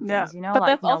sorts of Yeah, things, you know, but like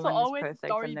there's no also one is always a perfect,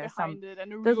 story and behind it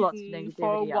and a there's lots of reason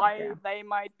for negativity out why there. they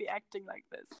might be acting like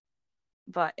this.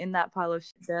 But in that pile of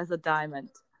shit, there's a diamond.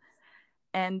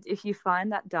 And if you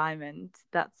find that diamond,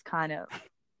 that's kind of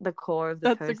the core of the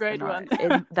That's a great person, or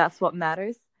one. that's what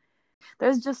matters.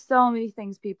 There's just so many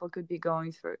things people could be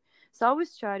going through. So I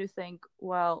always try to think,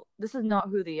 well, this is not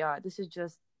who they are. This is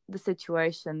just the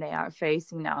situation they are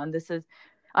facing now. And this is,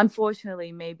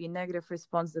 unfortunately, maybe a negative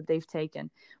response that they've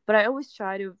taken. But I always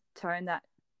try to turn that,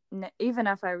 even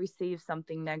if I receive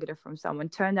something negative from someone,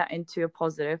 turn that into a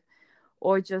positive,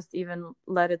 or just even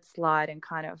let it slide and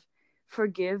kind of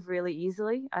forgive really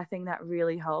easily. I think that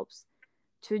really helps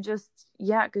to just,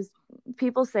 yeah, because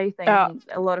people say things Yeah. and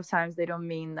a lot of times they don't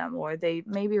mean them, or they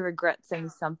maybe regret saying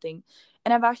something.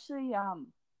 And I've actually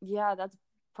yeah, that's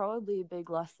probably a big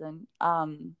lesson,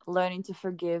 learning to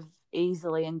forgive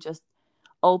easily and just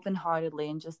open-heartedly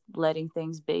and just letting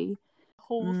things be.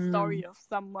 Whole story of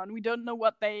someone. We don't know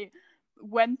what they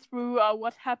went through or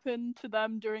what happened to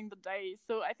them during the day.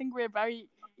 So I think we're very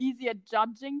easy at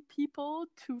judging people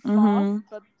too fast,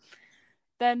 but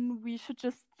then we should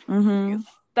just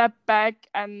step back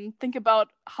and think about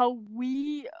how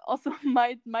we also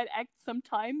might act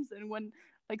sometimes, and when,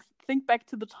 like, think back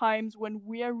to the times when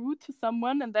we are rude to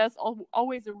someone, and there's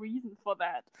always a reason for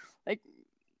that. Like,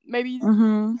 maybe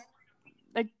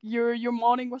like your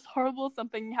morning was horrible,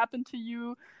 something happened to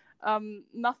you,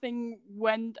 nothing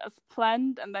went as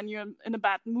planned, and then you're in a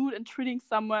bad mood and treating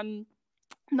someone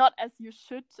not as you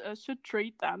should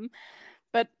treat them.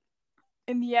 But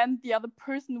in the end, the other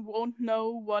person won't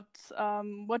know what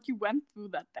you went through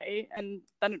that day, and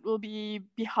then it will be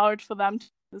hard for them to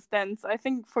understand. So I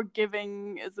think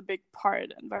forgiving is a big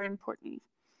part and very important.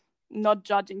 Not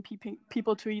judging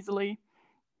people too easily.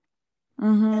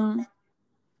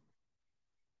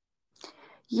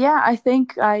 Yeah, I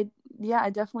think I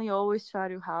definitely always try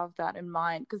to have that in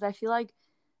mind, because I feel like,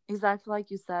 exactly like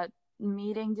you said,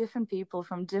 meeting different people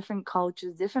from different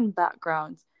cultures, different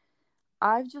backgrounds,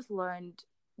 I've just learned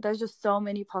there's just so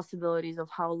many possibilities of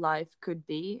how life could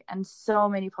be, and so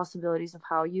many possibilities of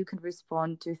how you could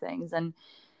respond to things, and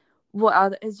what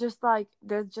other, it's just like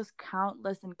there's just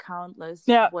countless and countless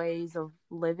ways of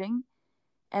living,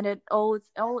 and it's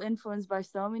all influenced by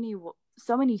so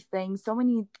many things, so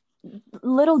many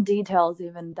little details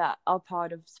even that are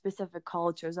part of specific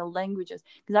cultures or languages,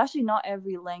 because actually not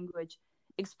every language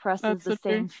expresses the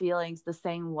same feelings the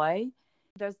same way.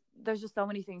 There's just so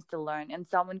many things to learn, and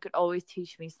someone could always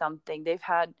teach me something. They've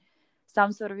had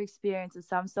some sort of experience and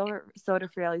some sort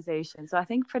of realization. So I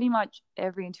think pretty much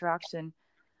every interaction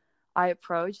I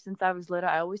approach since I was little,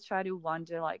 I always try to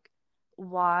wonder, like,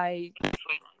 why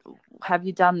have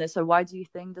you done this, or why do you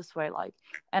think this way, like,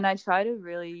 and I try to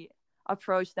really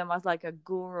approach them as like a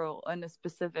guru on a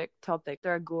specific topic.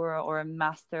 They're a guru or a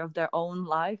master of their own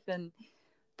life, and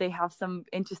they have some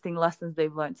interesting lessons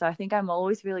they've learned. So I think I'm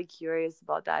always really curious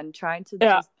about that and trying to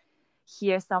just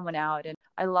hear someone out. And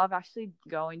I love actually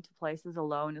going to places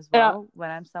alone as well when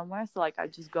I'm somewhere. So like I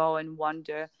just go and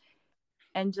wander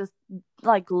and just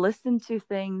like listen to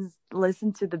things,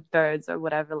 listen to the birds or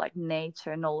whatever, like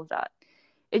nature and all of that.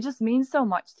 It just means so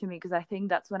much to me, because I think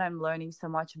that's when I'm learning so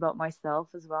much about myself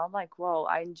as well. I'm like, whoa,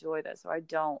 I enjoy this, or I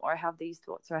don't, or I have these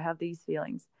thoughts, or I have these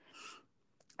feelings.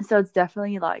 So it's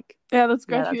definitely like, that's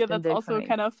great to hear. That's also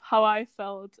kind of how I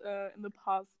felt in the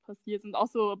past years, and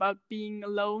also about being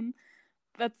alone.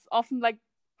 That's often like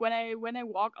when I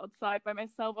walk outside by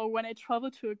myself, or when I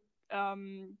travel to a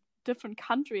different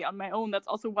country on my own. That's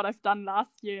also what I've done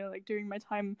last year, like during my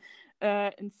time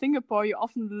in Singapore. You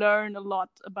often learn a lot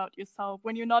about yourself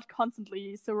when you're not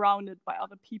constantly surrounded by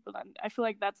other people, and I feel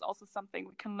like that's also something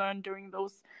we can learn during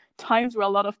those times where a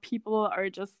lot of people are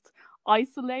just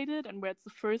isolated, and where it's the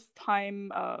first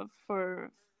time for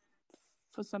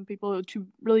some people to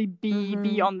really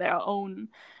be on their own,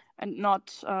 and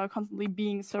not constantly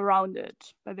being surrounded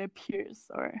by their peers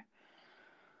or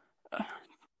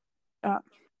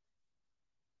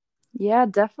yeah,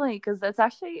 definitely, because that's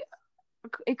actually,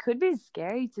 it could be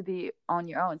scary to be on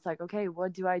your own. It's like, okay,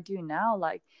 what do I do now?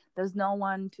 Like, there's no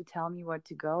one to tell me where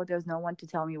to go, there's no one to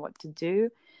tell me what to do,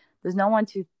 there's no one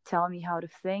to tell me how to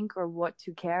think or what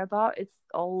to care about. It's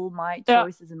all my Yeah.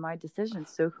 choices and my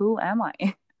decisions. So who am I?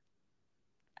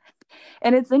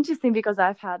 And it's interesting because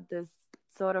I've had this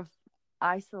sort of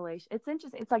isolation. It's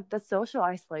interesting. It's like the social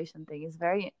isolation thing is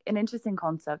an interesting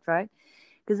concept, right?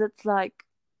 Because it's like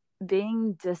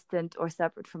being distant or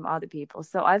separate from other people.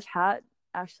 So I've had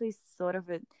actually sort of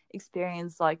an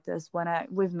experience like this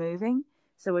with moving.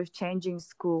 So with changing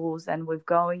schools and with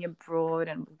going abroad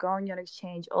and going on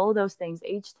exchange, all those things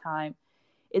each time,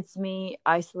 it's me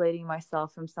isolating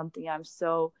myself from something I'm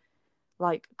so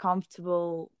like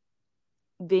comfortable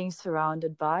being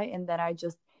surrounded by, and then I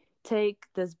just take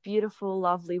this beautiful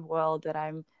lovely world that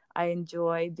I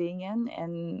enjoy being in,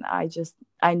 and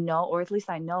I know, or at least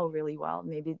I know really well,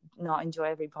 maybe not enjoy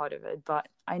every part of it, but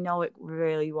I know it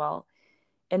really well.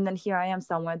 And then here I am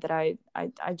somewhere that I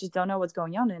just don't know what's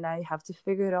going on, and I have to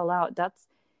figure it all out.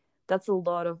 That's a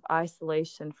lot of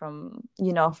isolation from,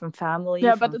 from family,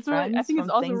 Yeah, but from it's really, I friends, think it's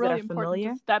from also things that really are important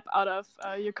familiar. to step out of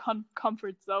your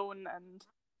comfort zone and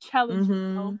challenge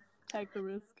yourself, Mm-hmm. take the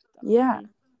risk, Yeah, definitely.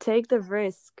 take the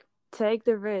risk. Take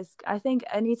the risk. I think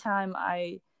anytime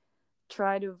I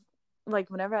try to, like,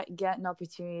 whenever I get an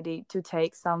opportunity to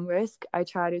take some risk, I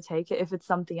try to take it if it's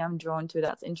something I'm drawn to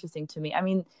that's interesting to me. I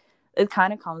mean, it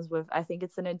kind of comes with, I think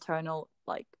it's an internal,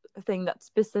 like, thing that's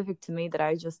specific to me that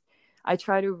I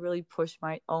try to really push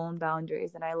my own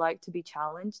boundaries, and I like to be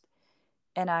challenged,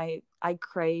 and I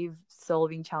crave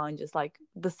solving challenges. Like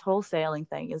this whole sailing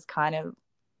thing is kind of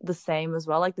the same as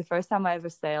well. Like the first time I ever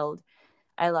sailed,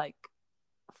 I like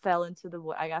fell into the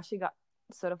water. I actually got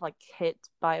sort of like hit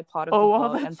by a part of the Oh, wow,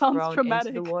 boat that and sounds thrown into the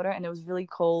traumatic. water, and it was really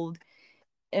cold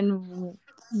and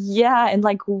yeah, and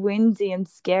like windy and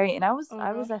scary. And Oh I was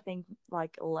gosh. I think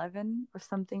like 11 or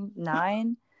something,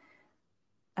 9.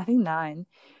 I think 9.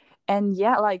 And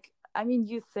yeah, like I mean,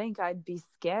 you think I'd be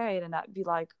scared and I'd be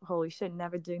like, holy shit,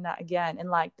 never doing that again. And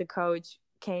like the coach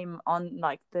came on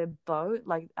like the boat,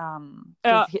 like because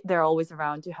Yeah. they're always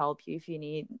around to help you if you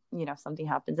need, something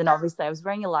happens. And obviously I was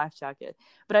wearing a life jacket,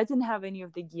 but I didn't have any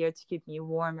of the gear to keep me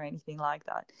warm or anything like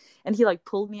that. And he like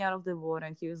pulled me out of the water,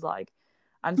 and he was like,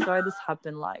 I'm sorry this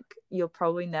happened, like you'll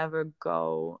probably never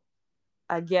go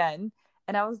again.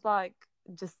 And I was like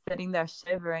just sitting there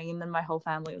shivering, and then my whole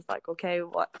family was like, okay,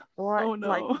 what Oh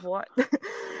like no. what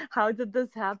how did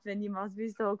this happen, you must be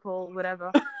so cold,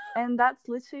 whatever. And that's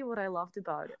literally what I loved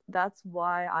about it. That's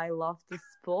why I love this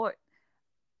sport,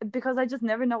 because I just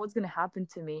never know what's going to happen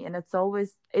to me, and it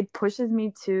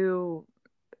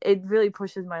really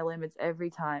pushes my limits every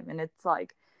time. And it's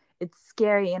like it's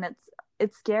scary, and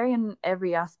it's scary in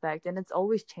every aspect, and it's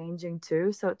always changing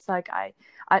too. So it's like I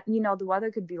the weather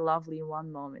could be lovely in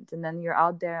one moment, and then you're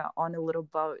out there on a little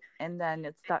boat, and then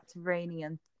it starts raining,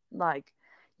 and like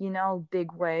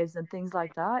big waves and things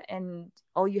like that, and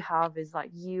all you have is like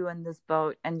you and this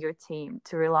boat and your team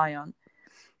to rely on.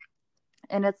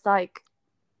 And it's like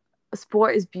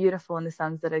sport is beautiful in the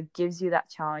sense that it gives you that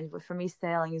challenge, but for me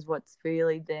sailing is what's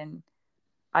really been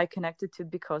I connected to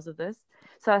because of this.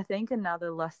 So I think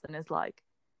another lesson is like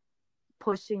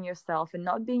pushing yourself and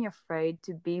not being afraid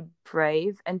to be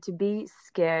brave and to be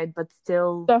scared, but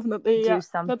still Definitely, do yeah. That's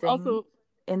something also,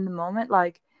 in the moment.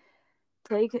 Like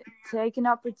take an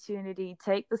opportunity,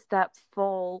 take the step,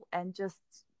 fall, and just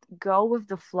go with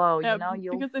the flow. yeah,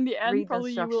 You'll because in the end, read the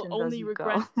probably you will instructions as only you go.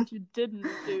 regret what you didn't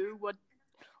do,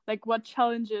 what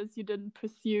challenges you didn't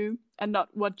pursue, and not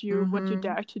what you Mm-hmm.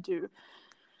 dare to do.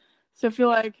 So I feel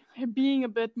like being a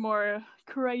bit more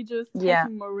courageous, Yeah.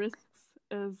 taking more risks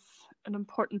is an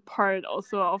important part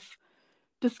also of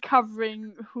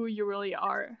discovering who you really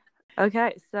are.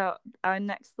 Okay, so our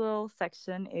next little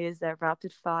section is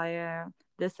rapid fire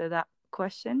this or that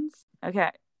questions.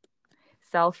 Okay,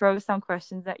 so I'll throw some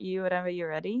questions at you whenever you're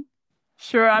ready.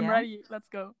 Sure, I'm Yeah. ready. Let's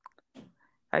go.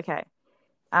 Okay.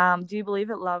 Do you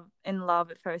believe in love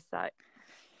at first sight?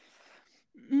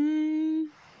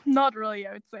 Not really,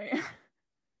 I would say.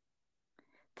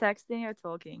 Texting or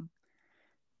talking?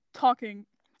 Talking,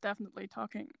 definitely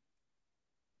talking.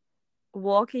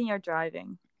 Walking or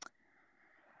driving?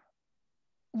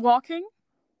 Walking.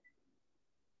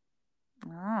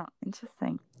 Oh,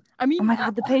 interesting. I Oh mean, my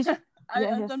God, the page. Yeah,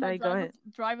 I've yeah. done my Sorry, go ahead.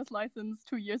 driver's license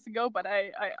 2 years ago, but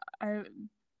I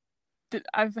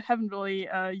haven't really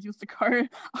used a car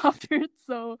after it,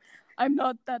 so I'm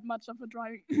not that much of a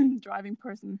driving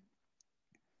person.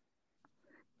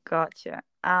 Gotcha.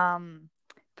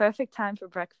 Perfect time for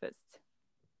breakfast.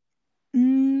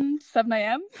 7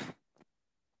 a.m.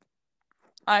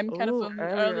 I'm kind of Oh, an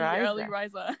early early riser.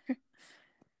 riser.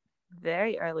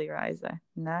 Very early riser.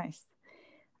 Nice.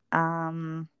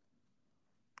 Um,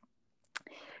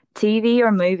 TV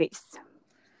or movies?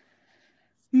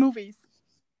 Movies.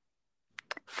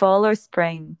 Fall or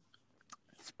spring?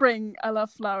 Spring. I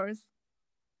love flowers.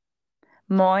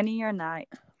 Morning or night?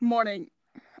 Morning.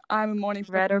 I'm a morning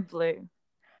person. Red or blue?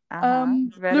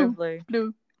 Red or blue?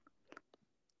 Blue.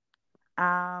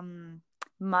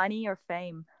 Money or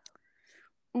fame?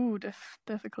 Ooh,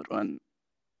 difficult one.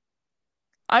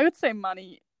 I would say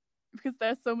money, because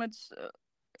there's so much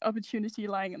opportunity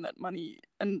lying in that money,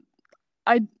 and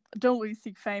I don't really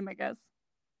seek fame, I guess.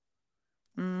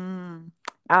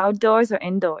 Outdoors or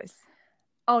indoors?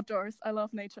 Outdoors. I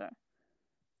love nature.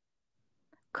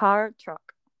 Car or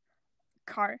truck?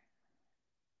 Car.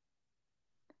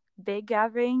 Big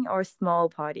gathering or small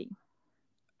party?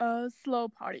 Slow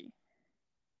party.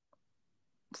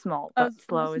 Small, but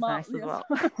slow is nice as well.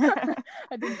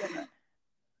 I didn't get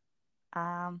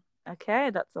that. Okay,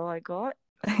 that's all I got.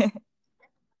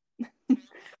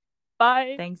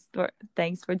 Bye.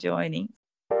 Thanks for joining.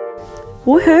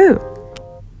 Woohoo!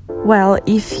 Well,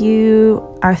 if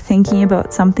you are thinking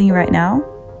about something right now,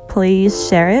 please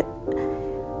share it.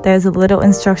 There's a little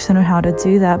instruction on how to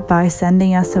do that by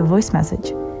sending us a voice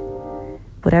message.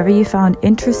 Whatever you found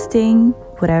interesting,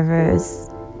 whatever is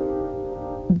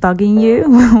bugging you,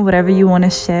 whatever you want to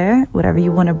share, whatever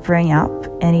you want to bring up,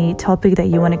 any topic that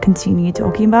you want to continue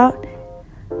talking about,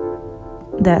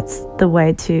 that's the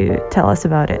way to tell us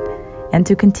about it. And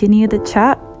to continue the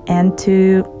chat, and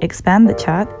to expand the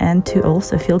chat, and to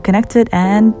also feel connected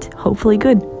and hopefully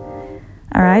good.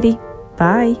 Alrighty,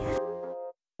 bye.